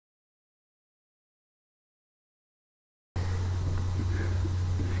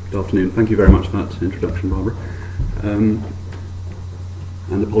Good afternoon. Thank you very much for that introduction, Barbara. And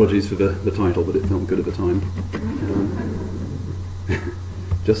apologies for the title, but it felt good at the time.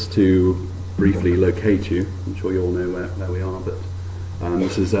 Just to briefly locate you, I'm sure you all know where we are, but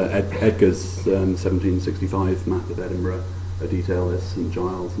this is Edgar's 1765 map of Edinburgh. A detail is St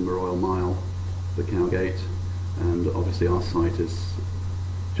Giles and the Royal Mile, the Cowgate, and obviously our site is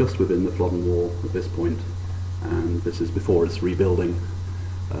just within the Flodden Wall at this point, and this is before its rebuilding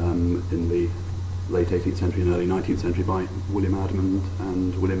in the late 18th century and early 19th century by William Addyman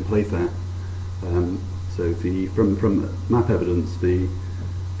and William Playfair. So from map evidence, the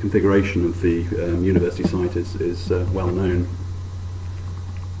configuration of the university site is well known.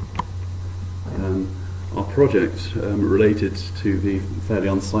 Our project related to the fairly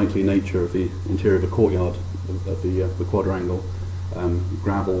unsightly nature of the interior of the courtyard of the quadrangle,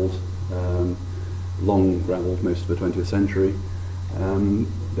 gravelled, long gravelled most of the 20th century.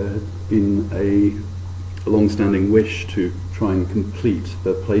 There had been a long-standing wish to try and complete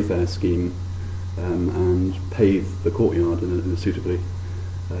the Playfair scheme and pave the courtyard in a suitably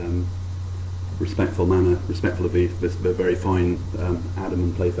respectful manner, respectful of the very fine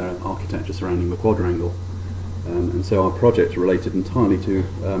Addyman Playfair architecture surrounding the quadrangle. And so our project related entirely to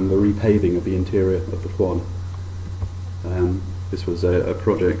the repaving of the interior of the quad. This was a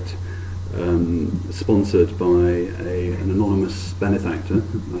project sponsored by an anonymous benefactor.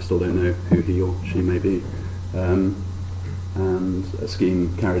 I still don't know who he or she may be, and a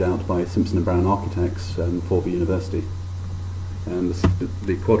scheme carried out by Simpson Brown Architects for the university. And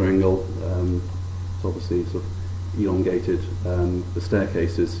the quadrangle is obviously sort of elongated. The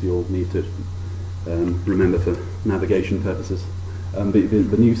staircases you'll need to remember for navigation purposes.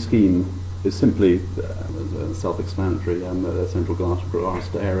 The new scheme is simply self-explanatory, a central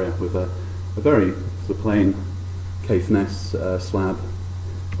glassed area with a very sort of plain Caithness slab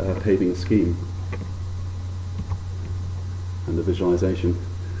paving scheme. And the visualisation,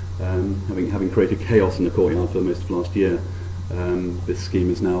 having created chaos in the courtyard for most of last year, this scheme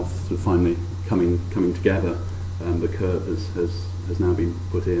is now sort of finally coming together. The curb has now been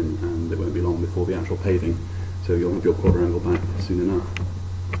put in, and it won't be long before the actual paving. So you'll have your quadrangle back soon enough.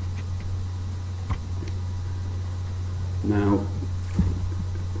 Now,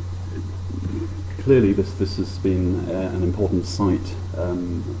 clearly this has been an important site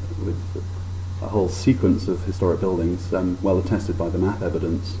with a whole sequence of historic buildings, well attested by the map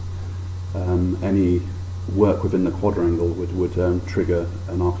evidence. Any work within the quadrangle would trigger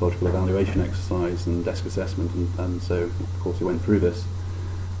an archaeological evaluation exercise and desk assessment, and so of course we went through this.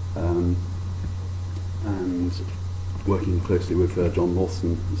 And working closely with John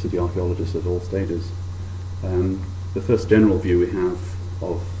Lawson, city archaeologist at all stages. The first general view we have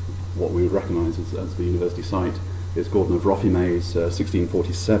of what we would recognise as the university site is Gordon of Rothimay's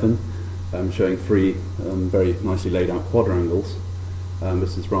 1647, showing three very nicely laid out quadrangles.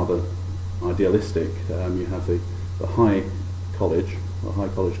 This is rather idealistic. You have the High College, or High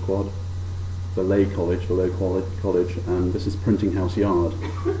College Quad, the Lay College, the Low College, and this is Printing House Yard,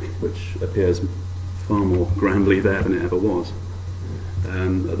 which appears far more grandly there than it ever was.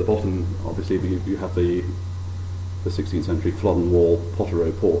 At the bottom, obviously, you have the 16th century Flodden Wall,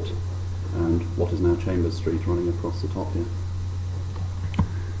 Potterrow Port, and what is now Chambers Street running across the top here.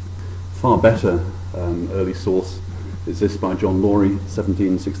 Far better early source is this by John Laurie,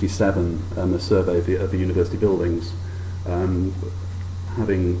 1767, a survey of the university buildings,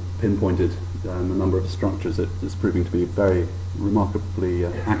 having pinpointed a number of structures that is proving to be very remarkably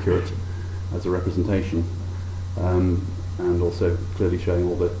accurate as a representation, and also clearly showing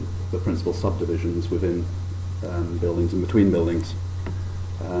all the principal subdivisions within buildings and between buildings.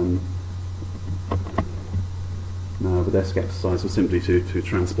 Now the desk exercise was simply to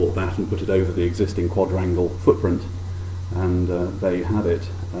transport that and put it over the existing quadrangle footprint, and there you have it.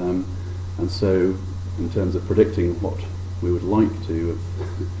 And so in terms of predicting what we would like to have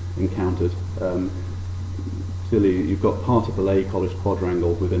encountered, clearly you've got part of the Lay College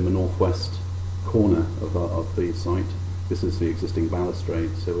Quadrangle within the northwest corner of the site. This is the existing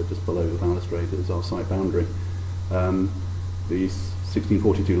balustrade, so we're just below the balustrade is our site boundary. The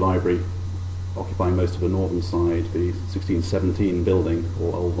 1642 library occupying most of the northern side, the 1617 building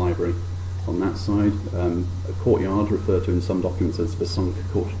or old library on that side, a courtyard referred to in some documents as the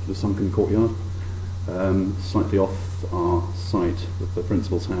sunken courtyard, slightly off our site with the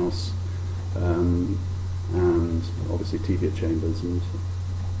principal's house, and obviously Teviot Chambers and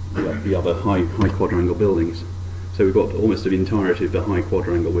the other high quadrangle buildings. So we've got almost the entirety of the high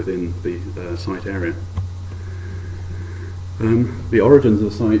quadrangle within the site area. The origins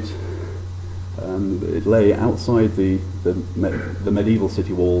of the site It lay outside the medieval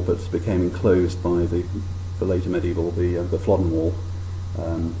city wall, but became enclosed by the later medieval, the Flodden Wall,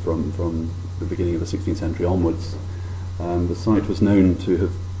 from the beginning of the 16th century onwards. The site was known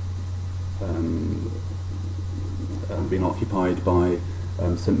to have been occupied by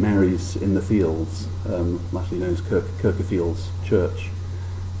St Mary's in the Fields, latterly known as Kirk Fields Church.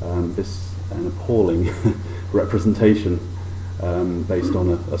 This an appalling representation based on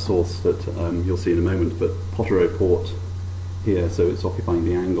a source that you'll see in a moment, but Chatelherault Port here, so it's occupying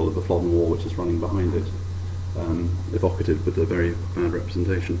the angle of the Flodden Wall which is running behind it, evocative but a very bad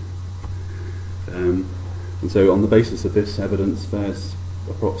representation. And so on the basis of this evidence, there's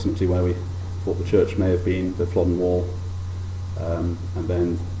approximately where we thought the church may have been, the Flodden Wall, and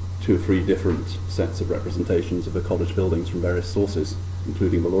then 2 or 3 different sets of representations of the college buildings from various sources,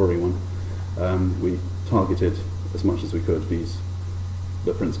 including the Lorry one. We targeted as much as we could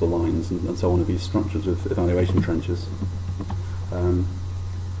the principal lines and so on of these structures with evaluation trenches. And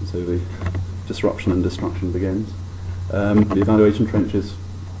so the disruption and destruction begins. The evaluation trenches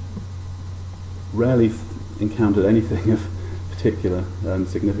rarely encountered anything of particular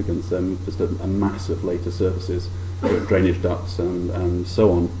significance, just a mass of later surfaces, drainage ducts and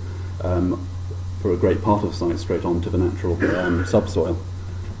so on, for a great part of the site straight on to the natural subsoil.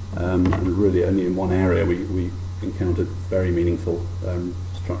 And really only in one area we encountered very meaningful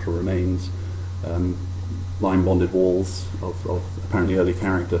structural remains, line bonded walls of apparently early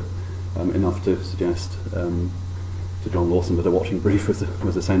character, enough to suggest to John Lawson that a watching brief was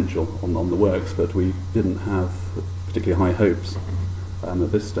essential on the works, but we didn't have particularly high hopes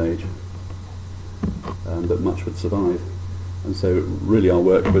at this stage that much would survive. And so really our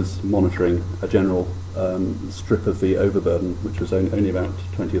work was monitoring a general strip of the overburden, which was only about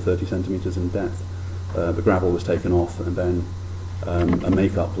 20 or 30 centimetres in depth. The gravel was taken off, and then a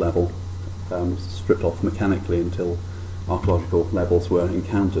make-up level stripped off mechanically until archaeological levels were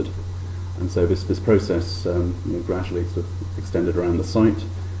encountered. And so this process gradually sort of extended around the site,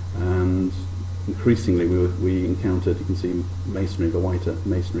 and increasingly we encountered, you can see masonry, the whiter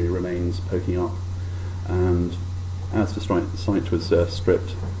masonry remains poking up, and as the site was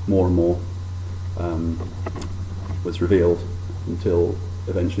stripped, more and more was revealed, until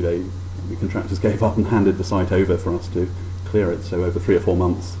eventually the contractors gave up and handed the site over for us to clear it. So over 3 or 4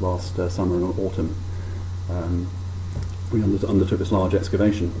 months last summer and autumn, we undertook this large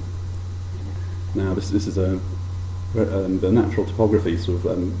excavation. Now this is the natural topography, sort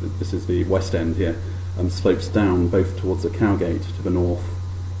of, this is the west end here, slopes down both towards the Cowgate to the north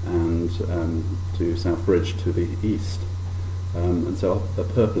and to South Bridge to the east. And so the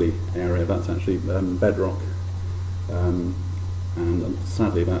purpley area, that's actually bedrock, and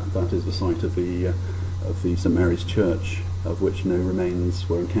sadly that is the site of the St Mary's Church, of which no remains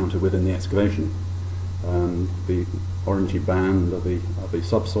were encountered within the excavation. The orangey band of the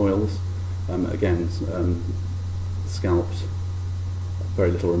subsoils, again scalped,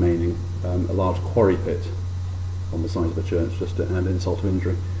 very little remaining. A large quarry pit on the site of the church, just to add insult to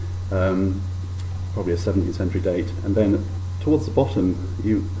injury, probably a 17th century date. And then towards the bottom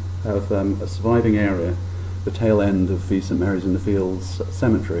you have a surviving area, the tail end of the St Mary's in the Fields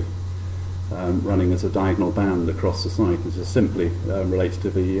cemetery, running as a diagonal band across the site. This just simply relates to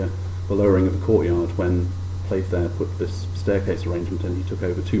the lowering of the courtyard when Playfair put this staircase arrangement in. He took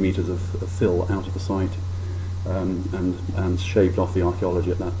over 2 metres of fill out of the site and shaved off the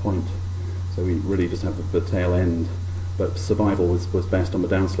archaeology at that point. So we really just have the tail end, but survival was best on the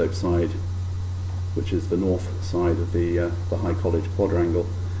downslope side, which is the north side of the High College Quadrangle,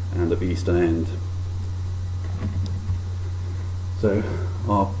 and at the eastern end. So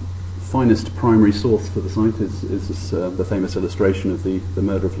our finest primary source for the site is this, the famous illustration of the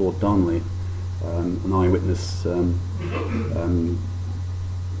murder of Lord Darnley, an eyewitness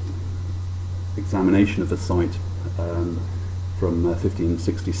examination of the site from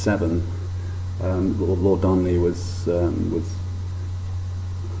 1567. Lord Darnley was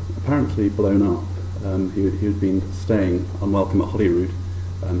apparently blown up. He had been staying unwelcome at Holyrood.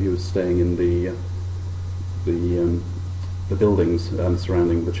 He was staying in the buildings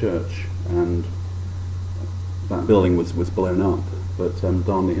surrounding the church, and that building was blown up. But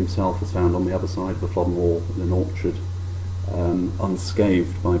Darnley himself was found on the other side of the Flodden Wall in an orchard,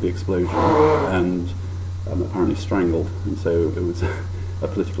 unscathed by the explosion, and apparently strangled. And so it was a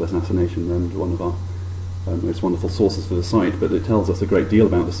political assassination, and one of our most wonderful sources for the site. But it tells us a great deal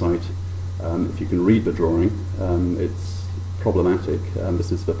about the site. If you can read the drawing, it's problematic.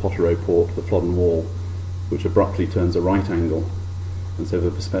 This is the Chatelherault Port, the Flodden Wall, which abruptly turns a right angle, and so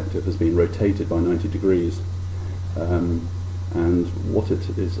the perspective has been rotated by 90 degrees. And what it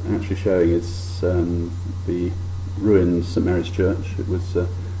is actually showing is the ruined St Mary's Church. It was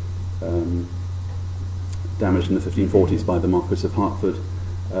damaged in the 1540s by the Marquis of Hertford.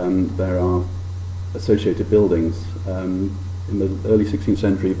 There are associated buildings. In the early 16th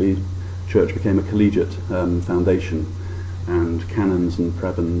century, the church became a collegiate foundation, and canons and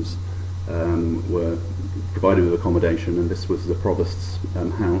prebends were provided with accommodation, and this was the provost's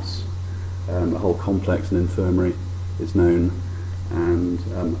house. A whole complex and infirmary is known, and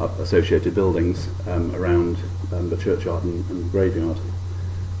associated buildings around the churchyard and graveyard.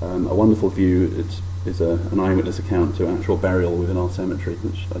 A wonderful view is an eyewitness account to actual burial within our cemetery,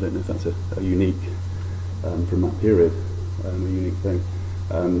 which I don't know if that's a unique, from that period, a unique thing.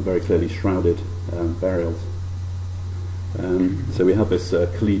 Very clearly shrouded burials. So we have this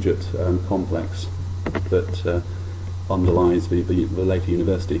collegiate complex that underlies the later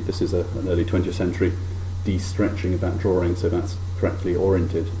university. This is an early 20th century de-stretching of that drawing, so that's correctly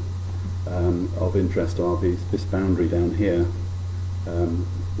oriented. Of interest are this boundary down here,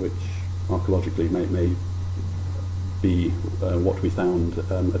 which archaeologically may be what we found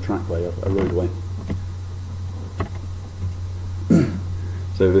a trackway, a roadway.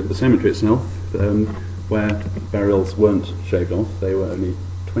 So the cemetery itself, where burials weren't shaved off, they were only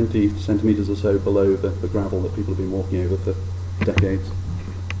 20 centimetres or so below the gravel that people have been walking over for decades.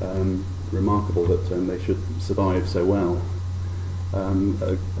 Remarkable that they should survive so well.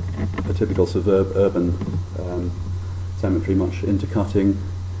 A typical suburban cemetery, much intercutting,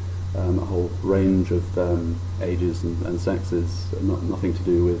 a whole range of ages and sexes, nothing to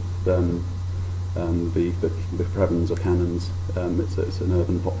do with the prebends or canons. It's an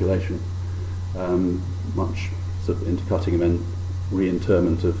urban population. Much sort of intercutting and then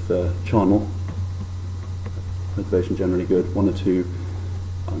reinterment of charnel. Preservation generally good. One or two.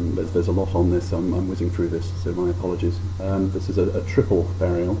 There's a lot on this. I'm whizzing through this, so my apologies. This is a triple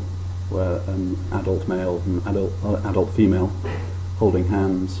burial, where adult male and adult female holding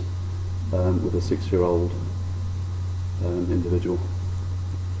hands with a 6-year-old individual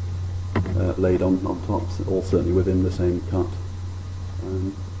laid on top, all certainly within the same cut.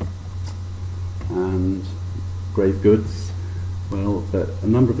 And grave goods. Well, a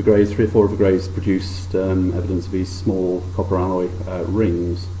number of the graves, 3 or 4 of the graves, produced evidence of these small copper alloy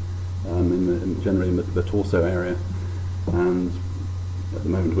rings, generally in the torso area. And at the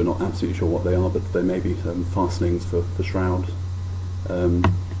moment, we're not absolutely sure what they are, but they may be fastenings for shroud,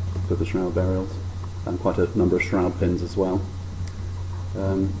 for the shroud burials, and quite a number of shroud pins as well.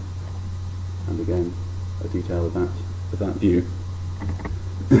 And again, a detail of that view.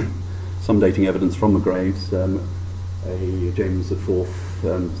 Some dating evidence from the graves. A James IV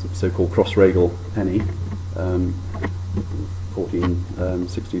so-called cross-regal penny,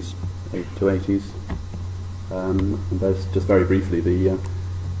 1460s to 80s. And there's just very briefly the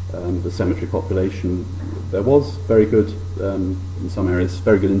cemetery population. There was very good, in some areas,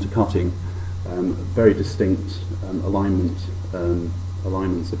 very good intercutting, very distinct alignments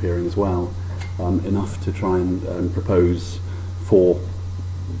appearing as well, enough to try and propose four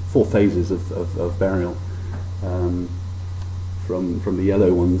phases of burial. From the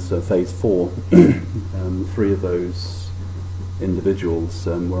yellow ones, phase 4, 3 of those individuals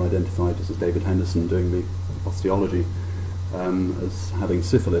were identified as David Henderson doing the osteology, as having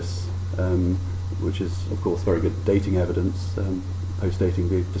syphilis, which is of course very good dating evidence, post-dating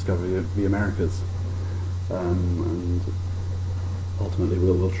the discovery of the Americas, and ultimately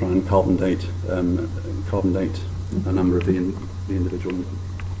we'll try and carbon date a number of the individual.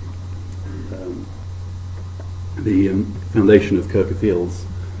 The foundation of Kirk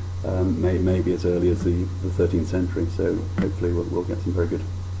may be as early as the 13th century, so hopefully we'll get some very good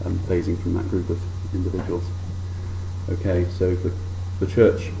phasing from that group of individuals. Okay, so the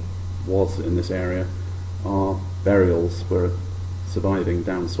church was in this area. Our burials were surviving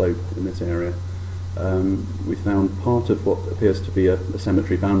downslope in this area. We found part of what appears to be a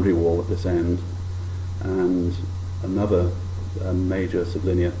cemetery boundary wall at this end, and another major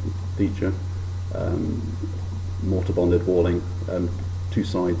sublinear feature, mortar bonded walling, 2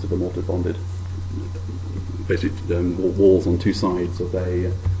 sides of a mortar bonded, basically walls on 2 sides of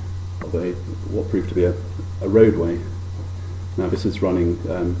what proved to be a roadway. Now this is running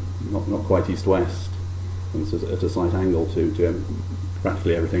not quite east-west, and this is at a slight angle to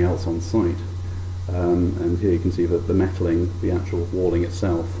practically everything else on site. And here you can see the metalling, the actual walling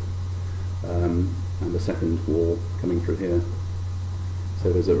itself, and the second wall coming through here.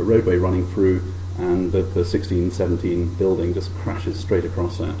 So there's a roadway running through, and the 1617 building just crashes straight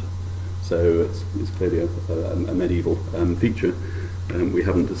across that. So it's clearly a medieval feature. We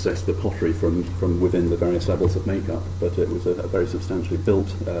haven't assessed the pottery from within the various levels of makeup, but it was a very substantially built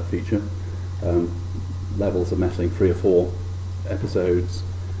feature. Levels of metalling, 3 or 4 episodes.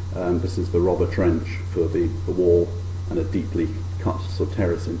 This is the robber trench for the wall, and a deeply cut sort of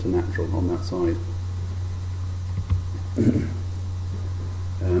terrace into natural on that side.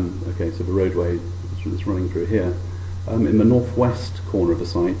 Okay, so the roadway is running through here. In the northwest corner of the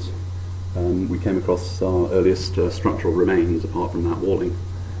site, we came across our earliest structural remains, apart from that walling,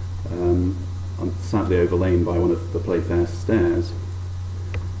 sadly overlain by one of the Playfair stairs.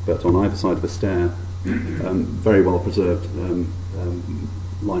 But on either side of the stair, very well preserved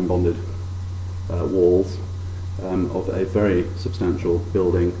lime bonded walls of a very substantial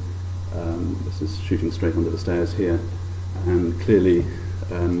building. This is shooting straight under the stairs here, and clearly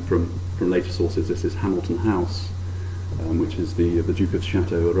from later sources this is Hamilton House, which is the Duke of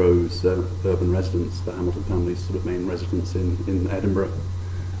Chatelherault's urban residence, the Hamilton family's sort of main residence in Edinburgh,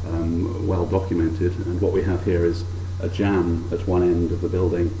 well documented. And what we have here is a jamb at one end of the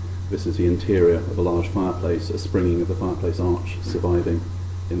building. This is the interior of a large fireplace, a springing of the fireplace arch surviving.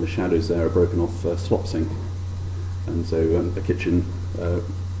 In the shadows there, a broken off slop sink, and so a kitchen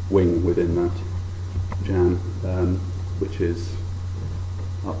wing within that jamb, which is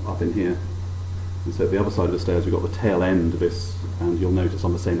up in here. And so at the other side of the stairs we've got the tail end of this, and you'll notice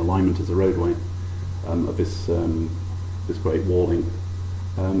on the same alignment as the roadway, of this great walling.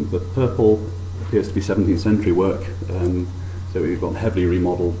 The purple appears to be 17th century work, so we've got heavily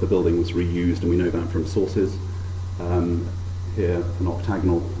remodelled. The building was reused, and we know that from sources. Here an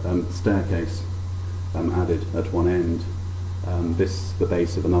octagonal staircase added at one end. This the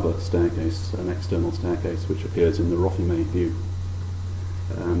base of another staircase, an external staircase, which appears in the Rothieme view.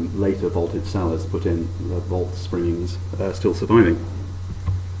 Later vaulted cellars put in, the vault springings still surviving.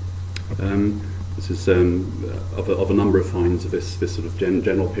 This is of a number of finds of this sort of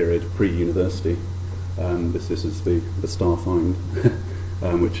general period pre-university. This is the star find,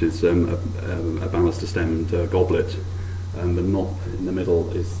 which is a baluster-stemmed goblet. The knop in the middle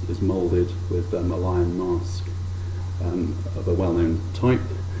is moulded with a lion mask of a well-known type.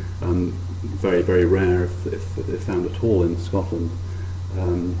 Very, very rare if found at all in Scotland.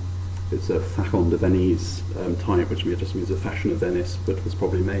 It's a facon de Venise type, which just means a fashion of Venice, but was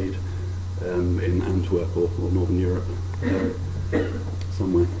probably made in Antwerp or Northern Europe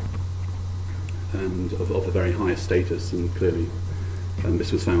somewhere, and of a very high status, and clearly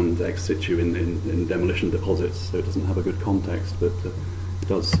this was found ex situ in demolition deposits, so it doesn't have a good context, but it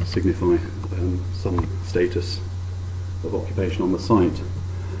does signify some status of occupation on the site.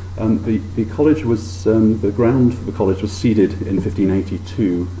 The college was, the ground for the college was seeded in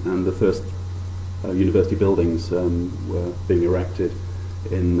 1582, and the first university buildings were being erected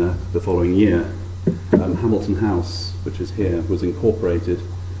in the following year. Hamilton House, which is here, was incorporated,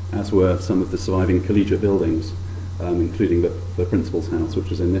 as were some of the surviving collegiate buildings, including the principal's house,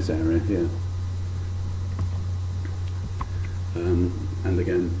 which is in this area here. And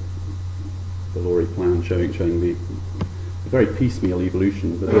again, the lorry plan showing the very piecemeal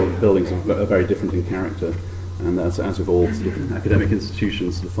evolution. The buildings are very different in character, and as with all sort of academic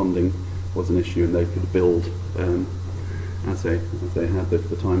institutions, the funding was an issue, and they could build as they had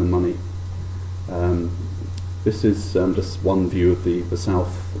the time and money. This is just one view of the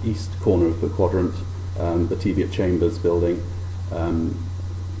south-east corner of the quadrant, the Teviot Chambers building,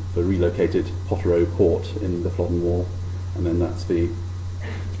 the relocated Potterrow Court in the Flodden Wall, and then that's the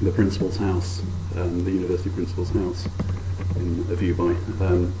principal's house, the university principal's house, in a view by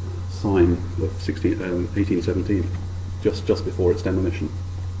sign of 1817, just before its demolition.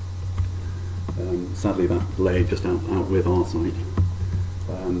 Sadly, that lay just out with our site.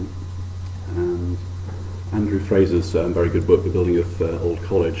 And Andrew Fraser's very good book, The Building of Old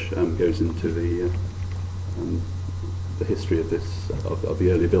College, goes into the history of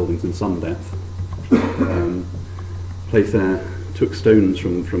the earlier buildings in some depth. Playfair took stones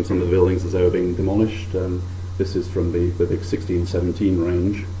from some of the buildings as they were being demolished. This is from the big 1617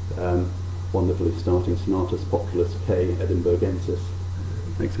 range, wonderfully starting Sonatus Populus K Edinburghensis,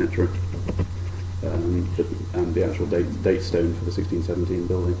 etc. And the actual date stone for the 1617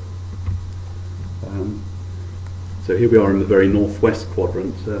 building. So here we are in the very northwest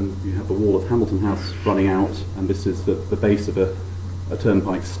quadrant. You have the wall of Hamilton House running out, and this is the base of a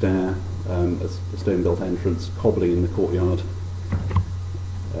turnpike stair, a stone-built entrance cobbling in the courtyard.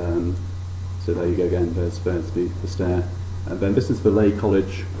 So there you go again, there's the stair. And then this is the Lay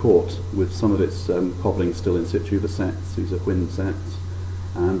College Court, with some of its cobbling still in situ, the setts, these are wind setts,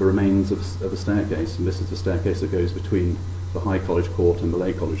 and the remains of a staircase, and this is the staircase that goes between the High College Court and the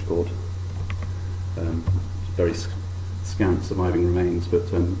Lay College Court. Very scant surviving remains, but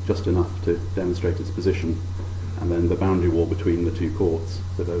just enough to demonstrate its position. And then the boundary wall between the two courts,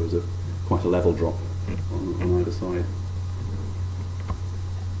 so there was quite a level drop on either side.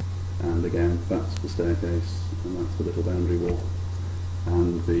 And again, that's the staircase, and that's the little boundary wall,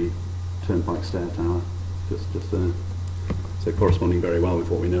 and the turnpike stair tower, just there. So corresponding very well with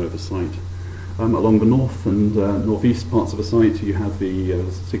what we know of the site. Along the north and northeast parts of the site, you have the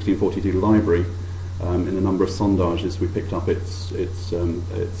 1642 library. In a number of sondages, we picked up its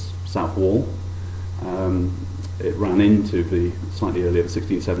south wall. It ran into the slightly earlier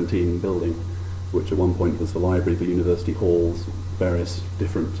 1617 building, which at one point was the library, the university halls, various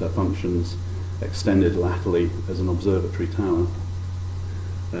different functions, extended laterally as an observatory tower.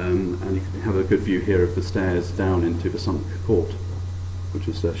 And you can have a good view here of the stairs down into the sunk court, which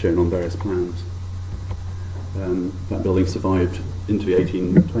is shown on various plans. That building survived into the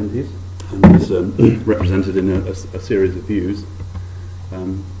 1820s and is represented in a series of views.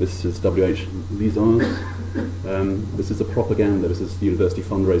 This is W.H. Lizard's. This is a propaganda. This is university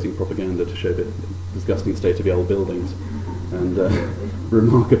fundraising propaganda to show the disgusting state of the old buildings, and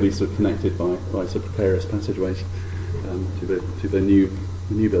remarkably sort of connected by sort of precarious passageways to the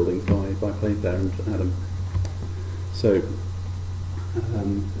new buildings by Playfair and Adam. So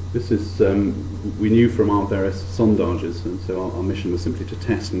this is we knew from our various sondages, and so our mission was simply to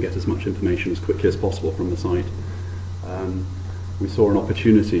test and get as much information as quickly as possible from the site. We saw an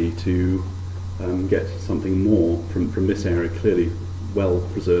opportunity to get something more from this area, clearly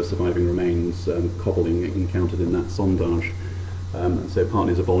well-preserved surviving remains, cobbling encountered in that sondage. And so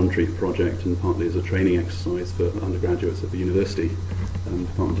partly as a voluntary project and partly as a training exercise for undergraduates at the university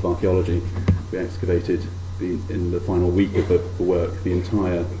Department of Archaeology, we excavated in the final week of the work the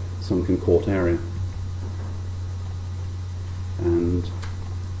entire sunken court area and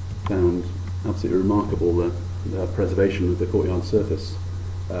found absolutely remarkable the preservation of the courtyard surface,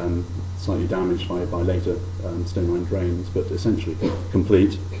 slightly damaged by later stone-lined drains, but essentially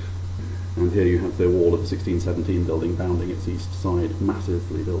complete. And here you have the wall of the 1617 building bounding its east side,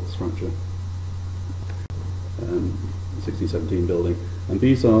 massively built structure. 1617 building, and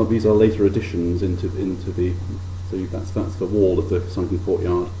these are later additions into the. So that's the wall of the sunken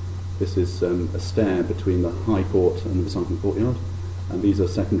courtyard. This is a stair between the High Court and the sunken courtyard, and these are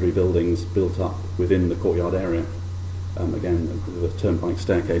secondary buildings built up within the courtyard area. Again, the turnpike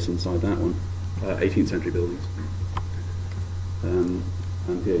staircase inside that one, 18th century buildings. And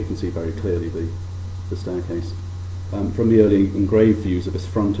here you can see very clearly the staircase. From the early engraved views of this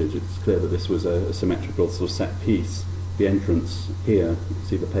frontage, it's clear that this was a symmetrical sort of set piece. The entrance here, you can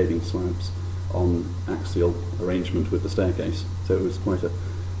see the paving slabs on axial arrangement with the staircase. So it was quite an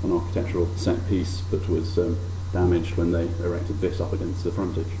architectural set piece that was damaged when they erected this up against the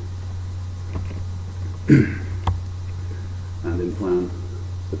frontage. And in plan,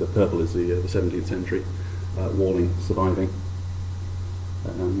 so the purple is the 17th century walling surviving.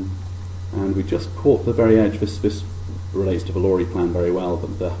 And we just caught the very edge. This relates to the Laurie plan very well,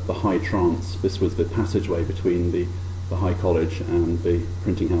 but the high trance, this was the passageway between the High College and the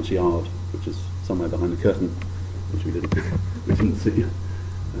printing house yard, which is somewhere behind the curtain, which we didn't see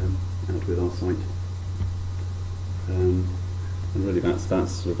out with our site. And really that's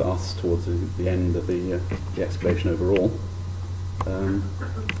sort of us towards the end of the excavation overall.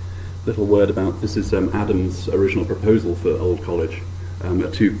 Little word about this is Adam's original proposal for Old College.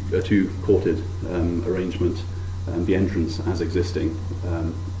 A two-courted arrangement, the entrance as existing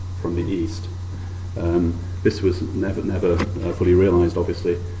from the east. This was never fully realised,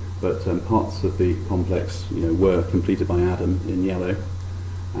 obviously, but parts of the complex, were completed by Adam in yellow,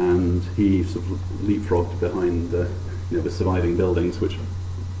 and he sort of leapfrogged behind the surviving buildings, which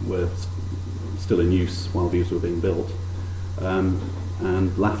were still in use while these were being built.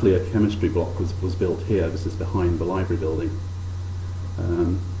 And latterly, a chemistry block was built here. This is behind the library building.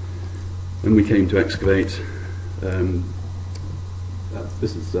 When we came to excavate,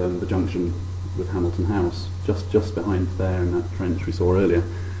 this is the junction with Hamilton House, just behind there in that trench we saw earlier.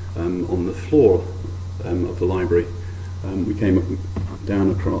 On the floor of the library, we came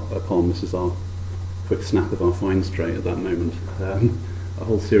down upon, this is our quick snap of our finds tray at that moment, a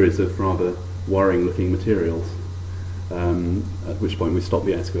whole series of rather worrying looking materials, at which point we stopped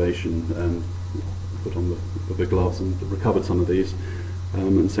the excavation, put on the gloves and recovered some of these,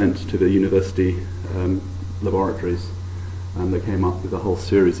 and sent to the university laboratories, and they came up with a whole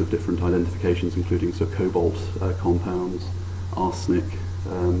series of different identifications, including cobalt compounds, arsenic,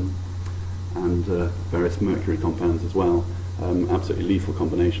 and various mercury compounds as well. Absolutely lethal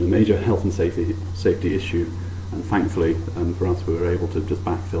combination, a major health and safety issue, and thankfully for us we were able to just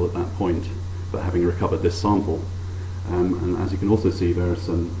backfill at that point, but having recovered this sample. And as you can also see, there are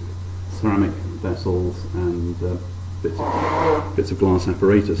some ceramic vessels and bits of glass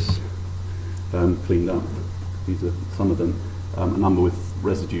apparatus cleaned up. These are some of them, a number with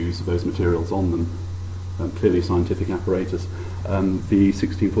residues of those materials on them, clearly scientific apparatus. The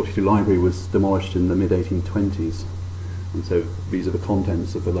 1642 library was demolished in the mid-1820s, and so these are the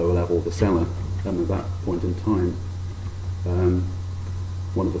contents of the lower level of the cellar at that point in time.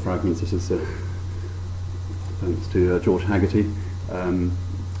 One of the fragments, this is thanks to George Haggerty,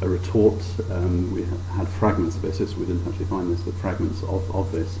 a retort. We had fragments of this, we didn't actually find this, but fragments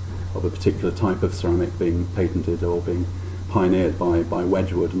of this, of a particular type of ceramic being patented or being pioneered by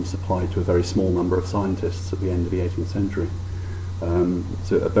Wedgwood and supplied to a very small number of scientists at the end of the 18th century.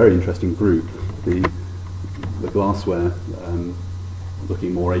 So a very interesting group. The glassware,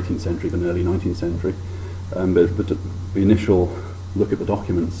 looking more 18th century than early 19th century, but the initial look at the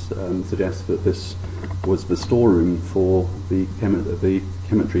documents suggests that this was the storeroom for the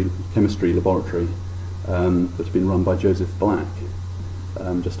chemistry laboratory that had been run by Joseph Black,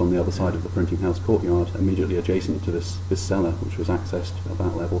 just on the other side of the printing house courtyard, immediately adjacent to this cellar, which was accessed at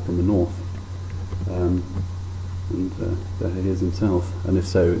that level from the north. And there he is himself. And if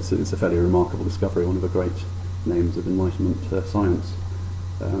so, it's a fairly remarkable discovery, one of the great names of Enlightenment science.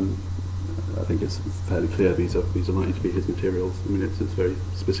 I think it's fairly clear these are likely to be his materials. I mean, it's very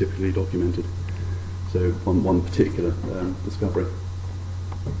specifically documented. So one particular discovery.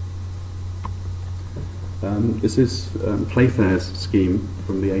 This is Playfair's scheme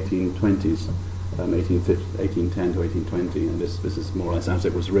from the 1820s, 1810 to 1820, and this is more or less as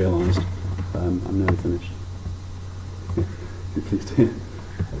it was realised. I'm nearly finished. You're pleased to hear.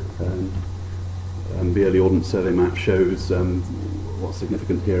 The early Ordnance Survey map shows what's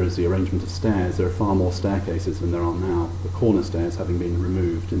significant here is the arrangement of stairs. There are far more staircases than there are now, the corner stairs having been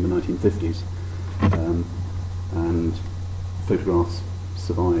removed in the 1950s, and photographs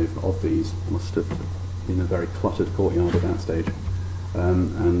survive of these. Must have been a very cluttered courtyard at that stage,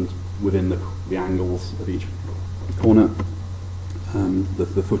 and within the angles of each corner,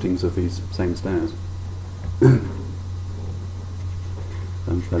 the footings of these same stairs.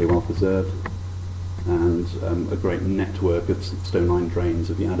 Fairly well preserved, and a great network of stone-lined drains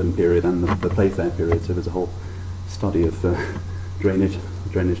of the Adam period and the Playfair period, so there's a whole study of drainage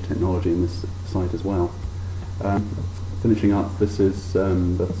technology in this site as well. Finishing up, this is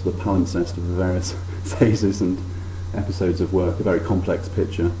the palimpsest of the various phases and episodes of work, a very complex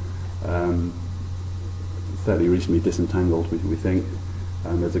picture, fairly recently disentangled, we think.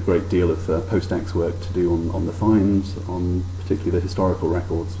 There's a great deal of post-ex work to do on the finds, on particularly the historical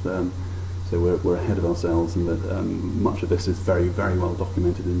records. So we're ahead of ourselves, and that much of this is very, very well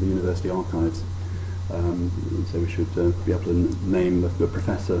documented in the university archives. So we should be able to name the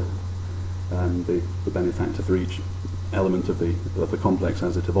professor and the benefactor for each element of the complex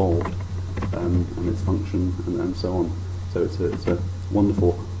as it evolved, and its function, and so on. So it's a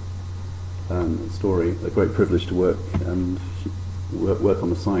wonderful story, a great privilege to work on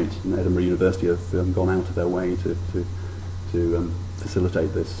the site. And Edinburgh University have gone out of their way to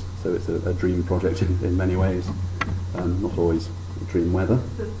facilitate this. So it's a dream project in many ways. Not always dream weather,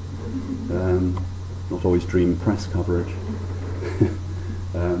 not always dream press coverage.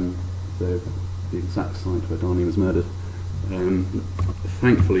 So the exact site where Darnley was murdered.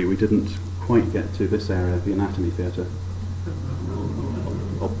 Thankfully, we didn't quite get to this area, the anatomy theatre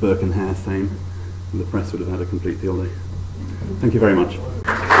of Burke and Hare fame. The press would have had a complete field day. Thank you very much.